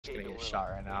He's gonna get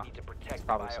shot right now. It's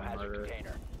probably some murder. Here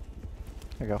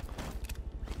you go.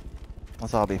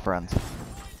 Let's all be friends.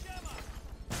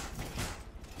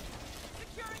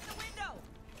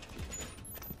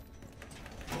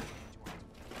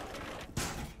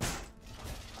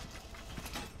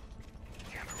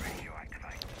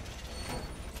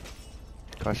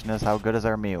 Question is, how good is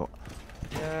our mute?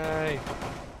 Yay!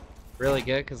 Really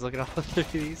good, cause look at all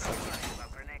of these.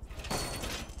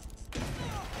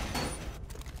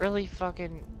 Really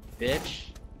fucking bitch.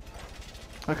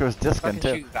 Look, it was discing Fucking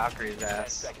too. shoot Valkyrie's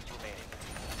ass.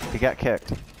 He got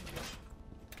kicked.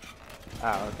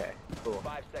 Oh, okay. Cool.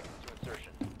 5 seconds to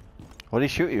insertion. What did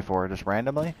he shoot you for? Just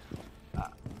randomly?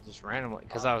 Just randomly,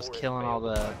 cause I was killing all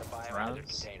the Biohazard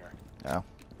drones. container. No,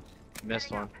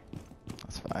 Missed one.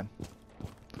 that's fine.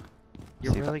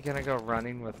 You're See if really gonna go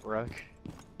running with Rook?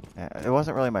 Yeah, it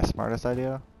wasn't really my smartest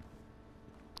idea.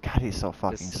 God, he's so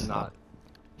fucking This is slow. not.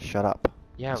 Shut up.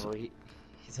 Yeah, but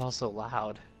he's also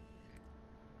loud.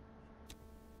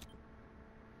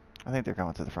 I think they're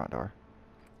going through the front door.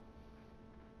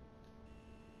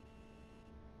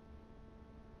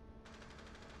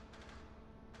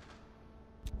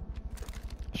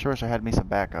 Sure wish I had me some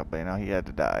backup, but you know, he had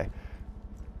to die.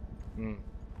 Hmm.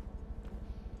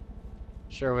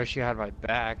 Sure wish you had my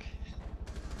back.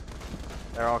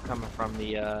 They're all coming from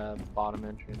the bottom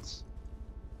entrance.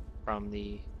 From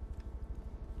the...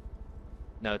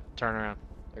 No, turn around.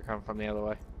 They're coming from the other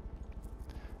way.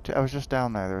 I was just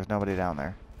down there. There was nobody down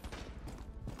there.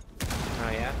 Oh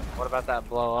yeah? What about that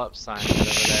blow up sign right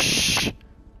over there?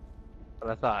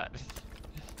 What I thought.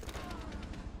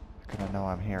 Gonna know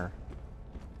I'm here.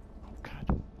 Oh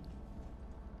God.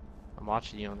 I'm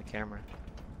watching you on the camera.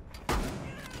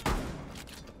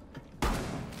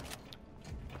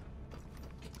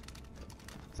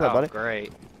 What's up, buddy?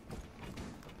 Great.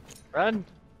 Run!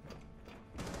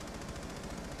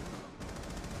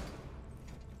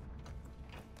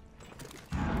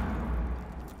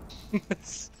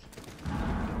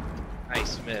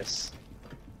 Nice miss.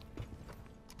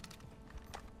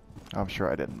 I'm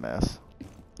sure I didn't miss.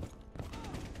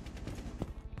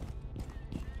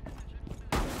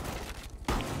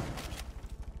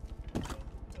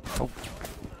 Oh,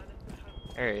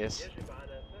 There he is.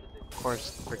 Of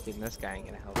course, freaking this guy ain't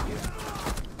gonna help you.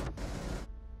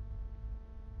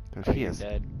 dude, Oh, he you're is.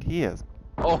 dead. He is.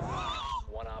 Oh!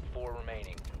 1 op 4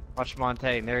 remaining. Watch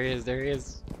Montaigne. There he is. There he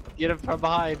is. Get him from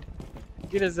behind.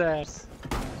 Get his ass.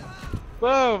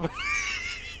 Boom!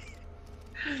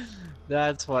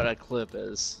 That's what a clip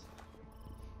is.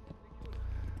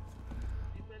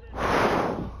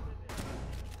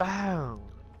 Boom!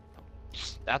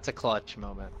 That's a clutch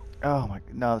moment. Oh my.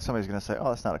 No, somebody's gonna say, "Oh,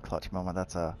 that's not a clutch moment.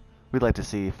 That's a. We'd like to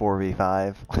see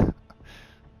 4v5."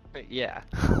 Yeah.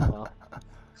 Well,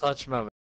 clutch moment.